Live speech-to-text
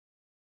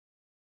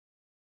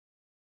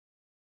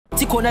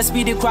Tico na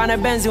speedy crown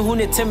and Benz who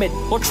ne timid.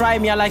 Or try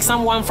me like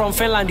someone from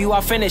Finland, you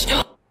are finished.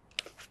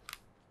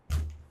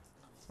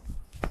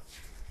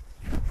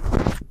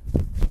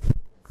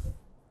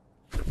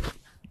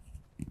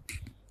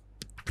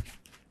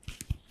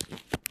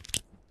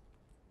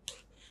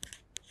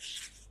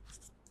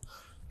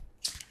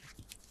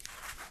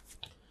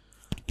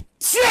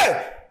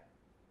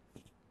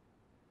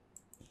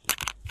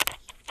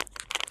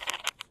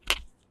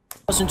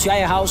 To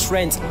your house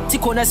rent.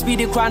 Tico na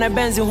speedy crown and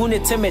Benz who ne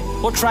timid.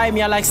 Or try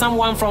me like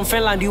someone from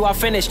Finland, you are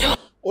finished.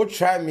 Or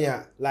try me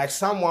like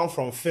someone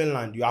from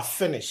Finland, you are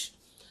finished.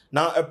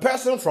 Now a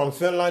person from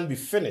Finland be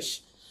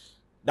finished.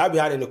 That be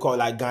how they call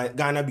like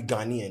Ghana be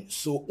Ghanaian.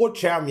 So or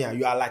try me,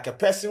 you are like a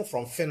person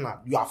from Finland,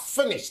 you are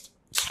finished.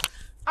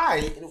 My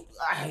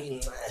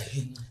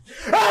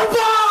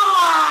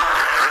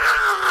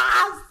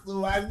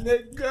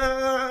nigga.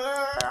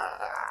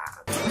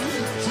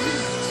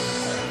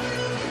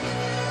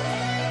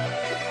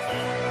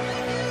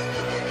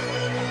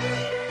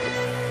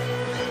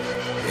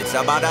 It's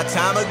about that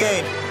time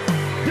again.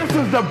 This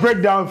is the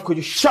breakdown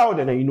of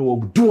Sheldon, and you know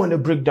we're doing the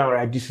breakdown,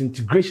 right?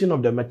 Disintegration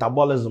of the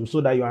metabolism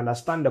so that you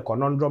understand the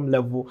conundrum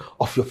level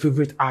of your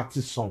favorite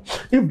artist song.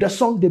 If the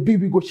song the beat,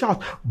 we go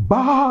shout,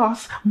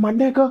 "Bass, my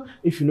nigga."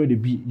 If you know the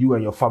beat, you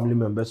and your family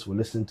members will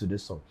listen to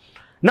this song.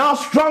 Now,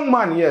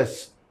 Strongman,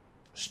 yes,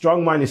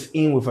 Strongman is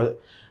in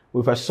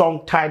with a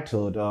song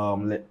titled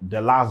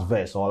 "The Last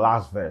Verse" or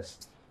 "Last Verse."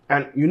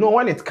 And you know,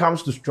 when it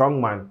comes to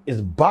Strongman, it's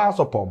bars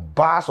upon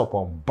bars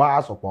upon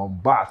bars upon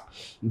bars.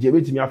 Give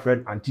it to my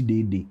friend Auntie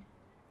Day.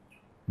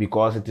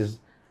 Because it is,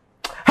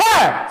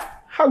 hey!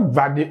 How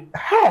bad it,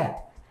 hey!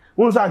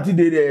 Once Auntie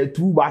Day,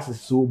 2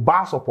 bars, so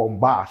bars upon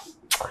bars.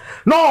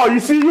 No, you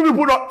see, you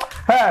people don't,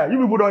 hey, you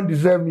people don't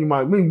deserve me,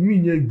 man.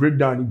 Me break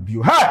down the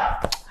view. Hey!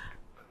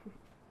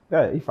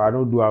 Hey, if I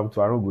don't do it,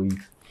 I don't go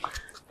eat.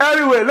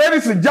 Anyway,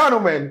 ladies and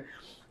gentlemen,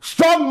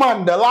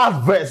 Strongman, the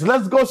last verse.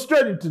 Let's go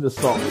straight into the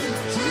song.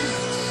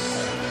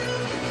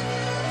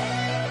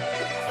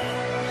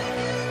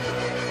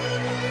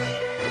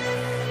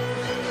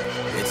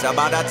 It's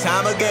about that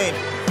time again.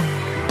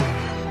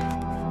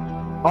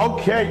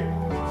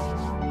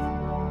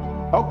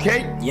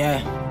 Okay.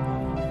 Yeah.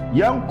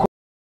 Young.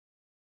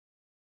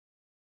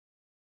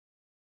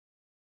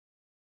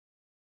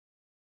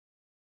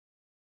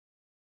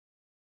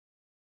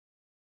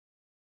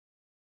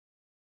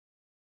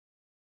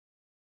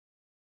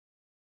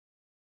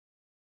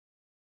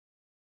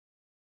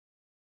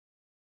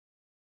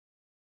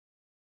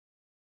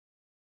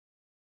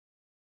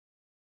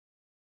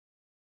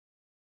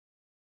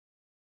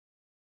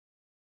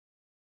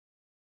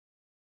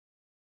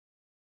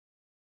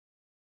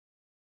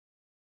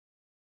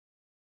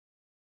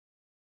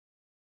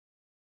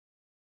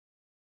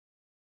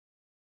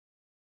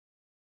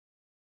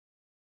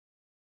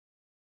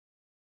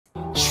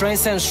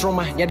 Strength and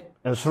Stroma. Yeah.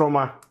 And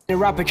Stroma. The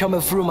rapper come a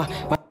fruma.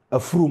 A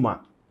fruma.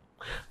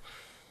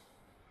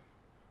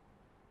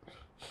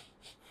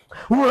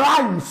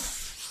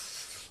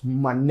 Rhymes,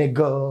 my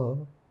nigga.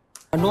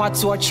 I know what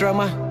to watch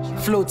Rama.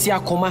 Float ya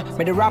coma.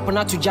 May the rapper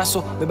not to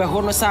jasso. Maybe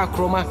hono sa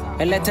chroma.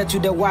 A letter to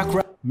the whack.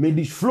 May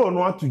this flow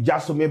not to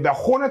jasso. Maybe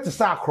hono to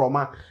sa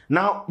chroma.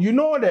 Now you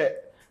know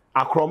that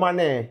a chroma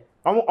ne.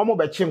 I'm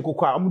be chem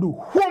kokwa. I'm do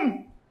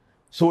home.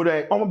 So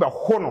the I'm be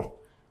hono.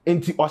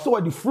 Enti also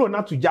the flow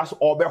not to just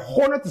or be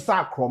hono to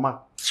sa chroma.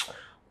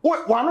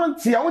 Wait, one on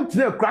tia, I want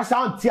to crash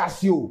out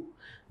tiasio.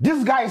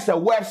 This guy is a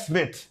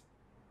wordsmith.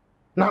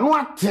 Now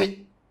what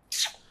T.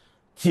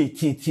 May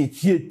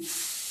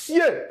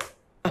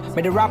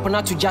the rapper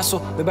not to jasso.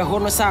 Maybe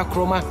hono sa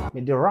chroma.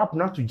 May the rap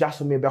not to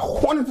jasso. Maybe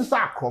hono to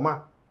sa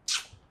chroma.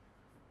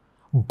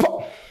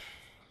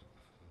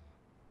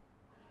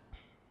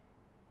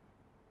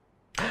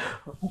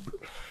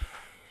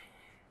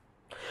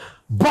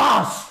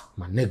 Boss,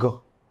 my nigga.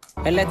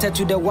 A letter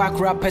to the whack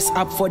rappers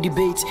up for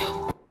debate.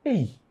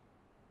 Hey.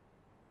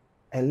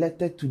 A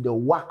letter to the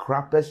whack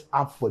rappers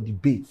up for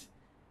debate.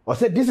 Or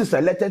say this is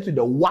a letter to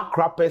the whack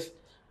rappers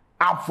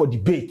up for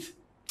debate.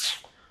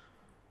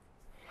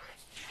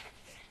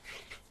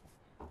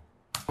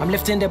 I'm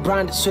lifting the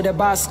brand so the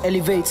bars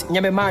elevate.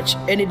 Nyame match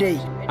any day.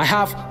 I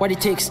have what it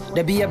takes.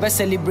 The be a best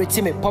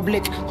celebrating me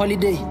public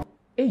holiday.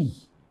 Hey.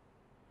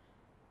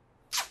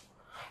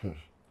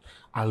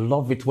 I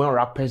love it when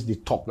rappers they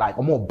talk like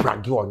I'm more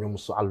braggy on them,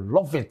 so I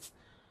love it.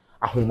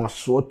 I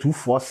saw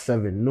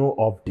 247, no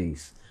off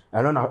days.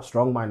 I don't know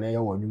Strongman here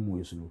on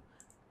you.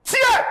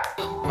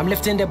 I'm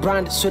lifting the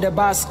brand so the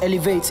bars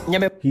elevate.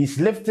 He's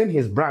lifting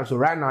his brand, so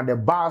right now the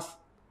bars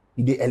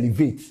they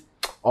elevate.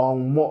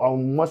 On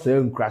what's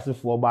the crashing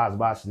 4 bars,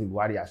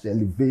 what I say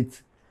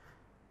elevate.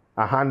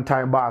 A hand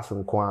time bars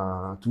and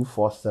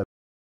 247.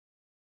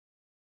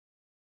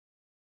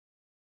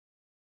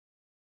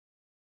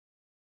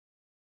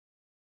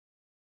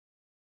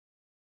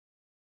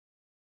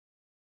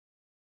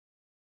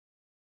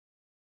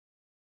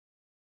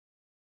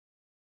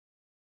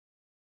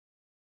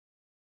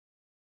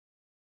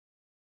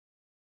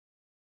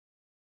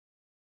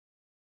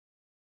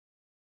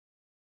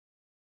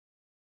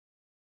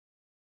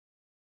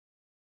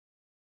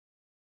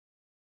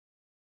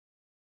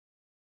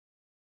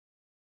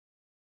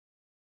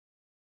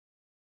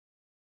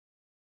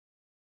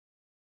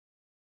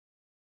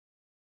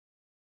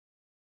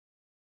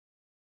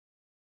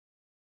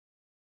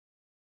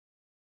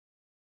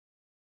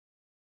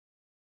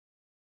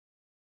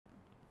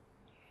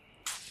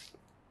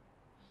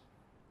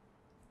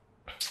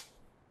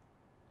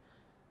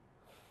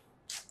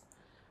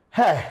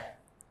 Hey.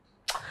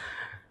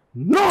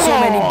 No! So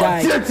many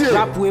died,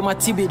 rap with my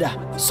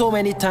tibida, so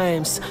many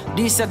times.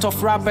 This set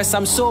of rappers,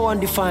 I'm so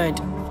undefined.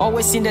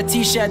 Always in the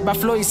t-shirt, but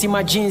flow is in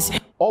my jeans.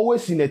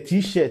 Always in a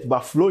t-shirt,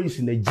 but flow is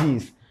in the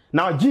jeans.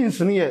 Now jeans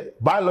near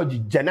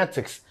biology,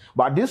 genetics.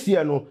 But this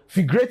year, no,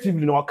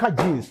 figuratively, no, I cut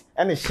jeans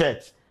and a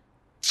shirt.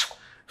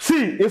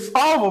 See, it's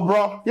over,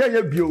 bro. Yeah,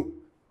 you.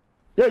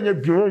 Yeah, you.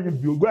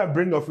 Go and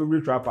bring your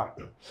favorite rapper.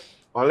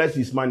 Unless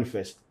he's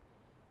manifest.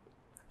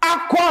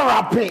 Aqua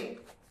rapping.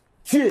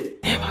 See.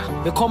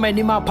 You come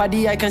in my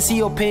party, I can see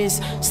your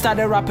pains.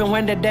 Started rapping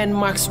when the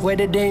Denmarks were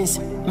the Danes.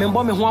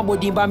 Remember me one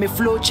body by me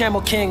flow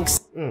chamo kings.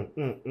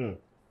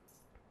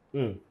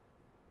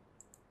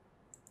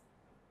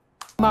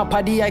 My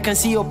party, I can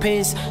see your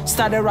pains.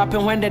 Started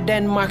rapping when the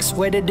Denmarks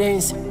were the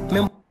Danes.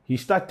 He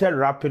started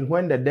rapping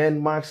when the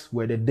Denmarks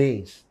were the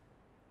Danes.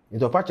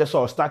 Into patch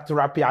so start to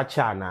rap ya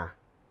chana.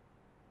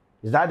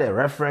 Is that the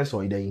reference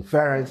or the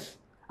inference?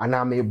 And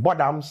I'm a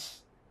bottoms.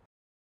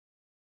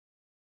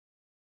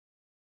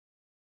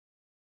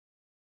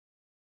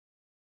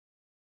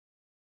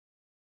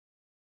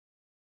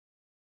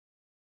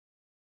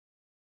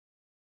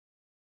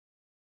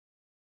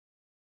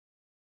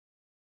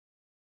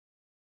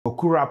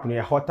 Okurap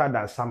near hotter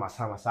than summer.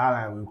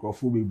 Saline will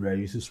microphone be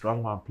you see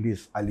Strongman,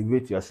 please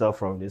elevate yourself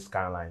from these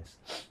kind of lines.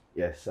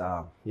 Yes,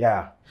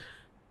 yeah.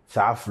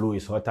 Our flow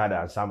is hotter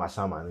than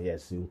summer.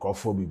 Yes,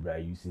 microphone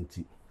be using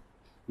tea.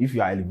 If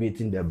you are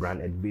elevating the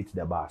brand, elevate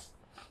the bars.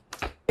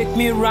 Make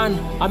me run,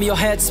 I'm your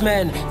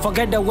headsman.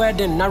 Forget the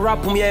wedding, now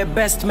rap me your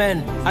best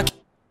man.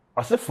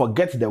 I said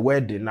forget the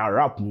wedding, now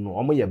rap no,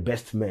 I'm your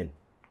best man.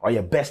 Or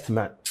your best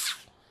man.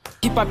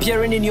 Keep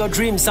appearing in your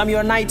dreams, I'm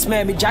your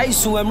nightmare. Me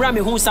jaisu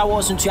emrami who sa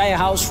was into your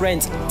house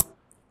rent.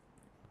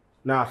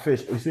 Now,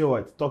 fish, you see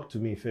what? Talk to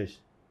me, fish.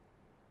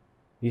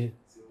 Yeah.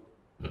 So,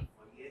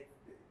 forget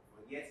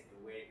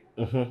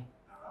the wedding.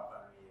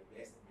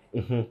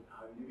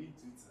 I'm living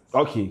two.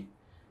 Okay.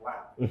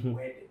 One,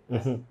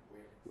 wedding.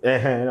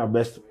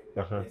 Best.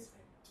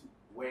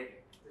 Wedding.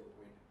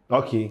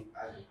 Okay.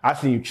 I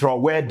see you throw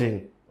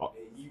wedding.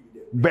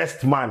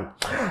 Best man.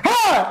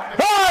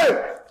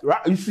 Hey!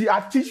 Right, you see,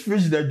 I teach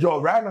fish the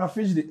job. Right now,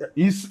 fish the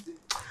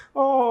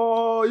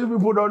oh, you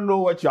people don't know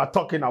what you are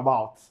talking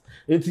about.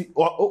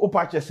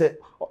 Opache said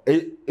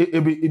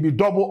it be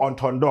double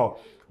entendre.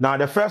 Now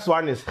the first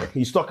one is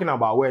he's talking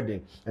about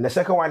wedding, and the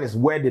second one is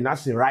wedding.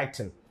 That's in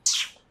writing.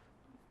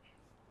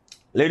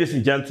 Ladies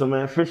and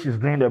gentlemen, fish is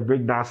doing the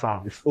breakdown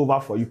sound. It's over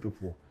for you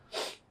people.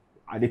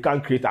 And they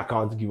can't create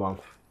account give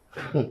up.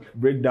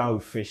 Breakdown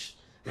with fish.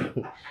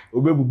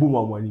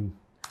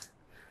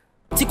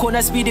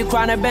 Tikona speedy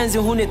crown a benz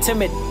who ne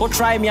timid. Or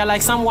try me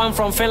like someone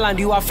from Finland,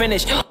 you are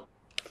finished.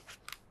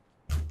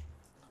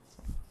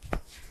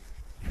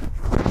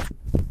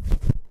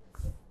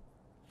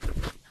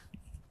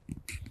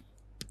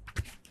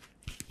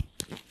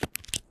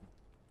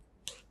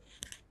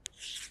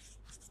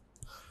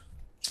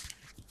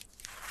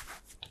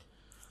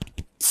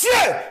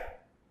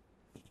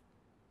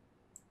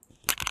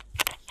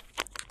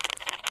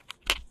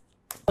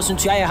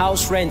 To your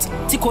house rent.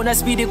 Tikona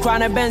speedy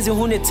crown a benz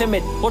who ne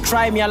timid. Or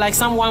try me like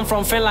someone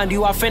from Finland,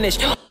 you are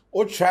finished.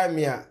 Or try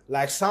me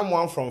like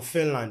someone from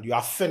Finland, you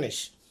are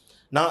finished.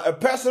 Now a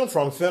person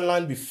from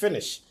Finland be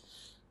finished.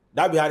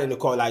 That be how they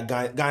call like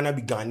Ghana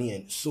be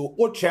Ghanaian. So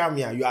or try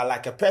me, you are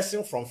like a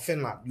person from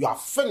Finland, you are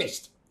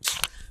finished.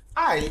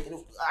 My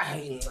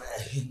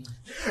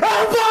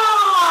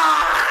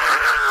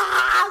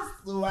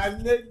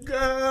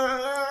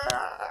nigga.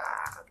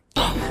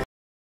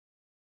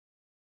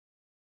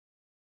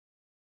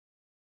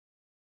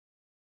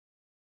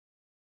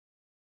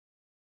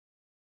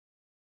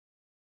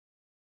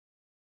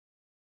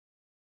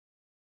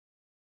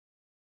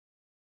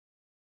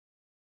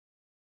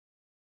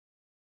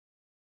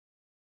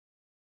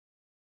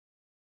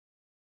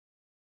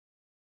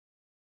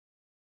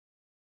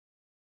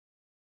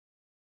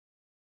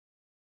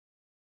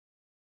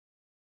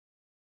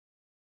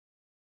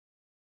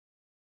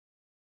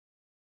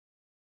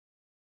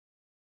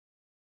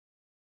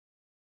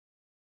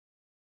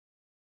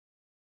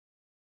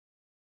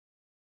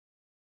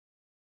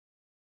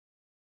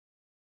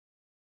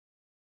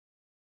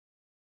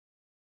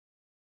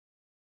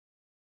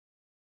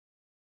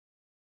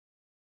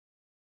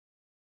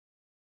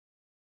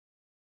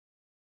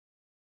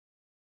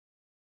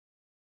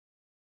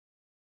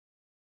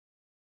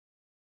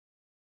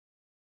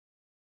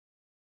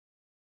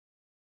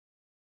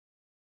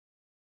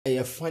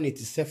 It's funny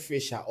to say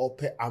fish are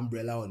open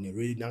umbrella on the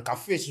rainy. Nanka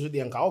fish so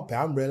they open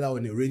umbrella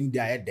on the rainy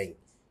day.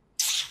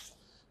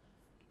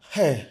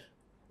 Hey,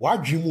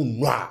 what dream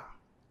no?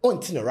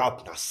 Until the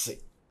rap na say.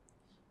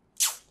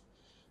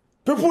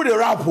 People the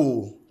rap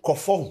who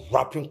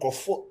rapping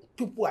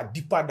people are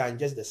deeper than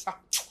just the sound.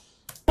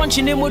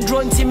 Punching him with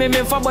drone team me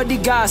for body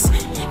gas.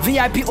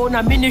 VIP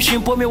owner ministry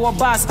po me wa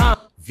bass.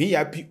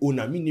 VIP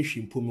owner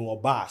ministry po me wa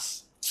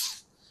bass.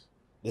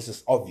 This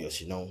is obvious,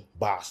 you know,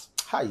 bass.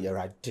 Hi, you're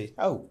right.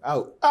 Oh.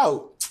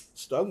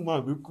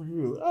 Strongman,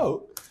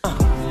 oh.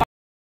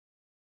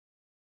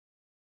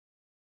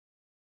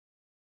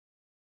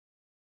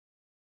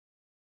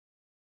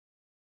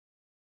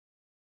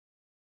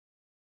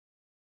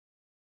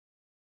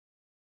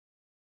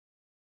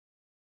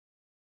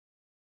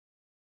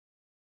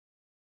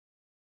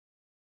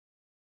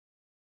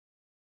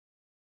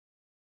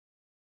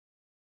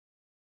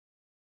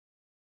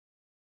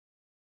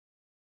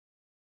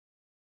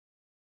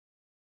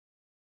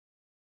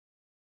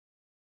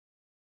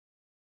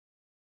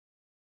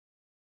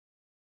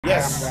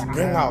 Yes,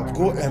 bring out.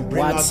 Go and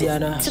bring out.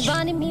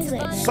 Tabani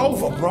music. It's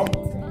over, bro.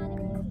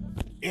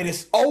 It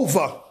is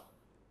over.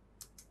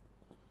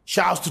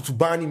 Shouts to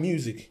Tubani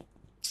Music.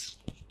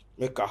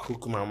 Make I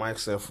hook my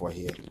myself for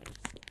here.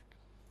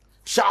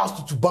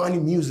 Shouts to Tubani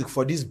Music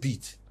for this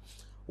beat.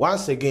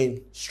 Once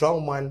again,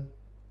 Strongman.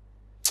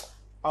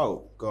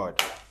 Oh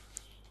God.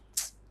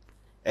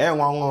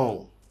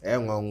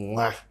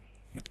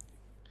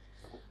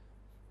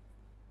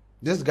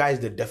 This guy is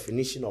the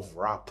definition of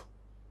rap.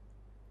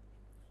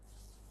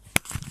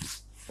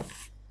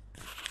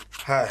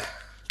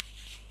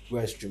 Go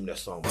and stream the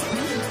song.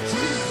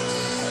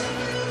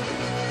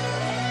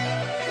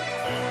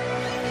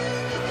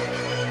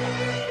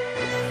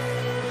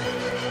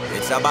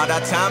 It's about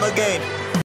that time again.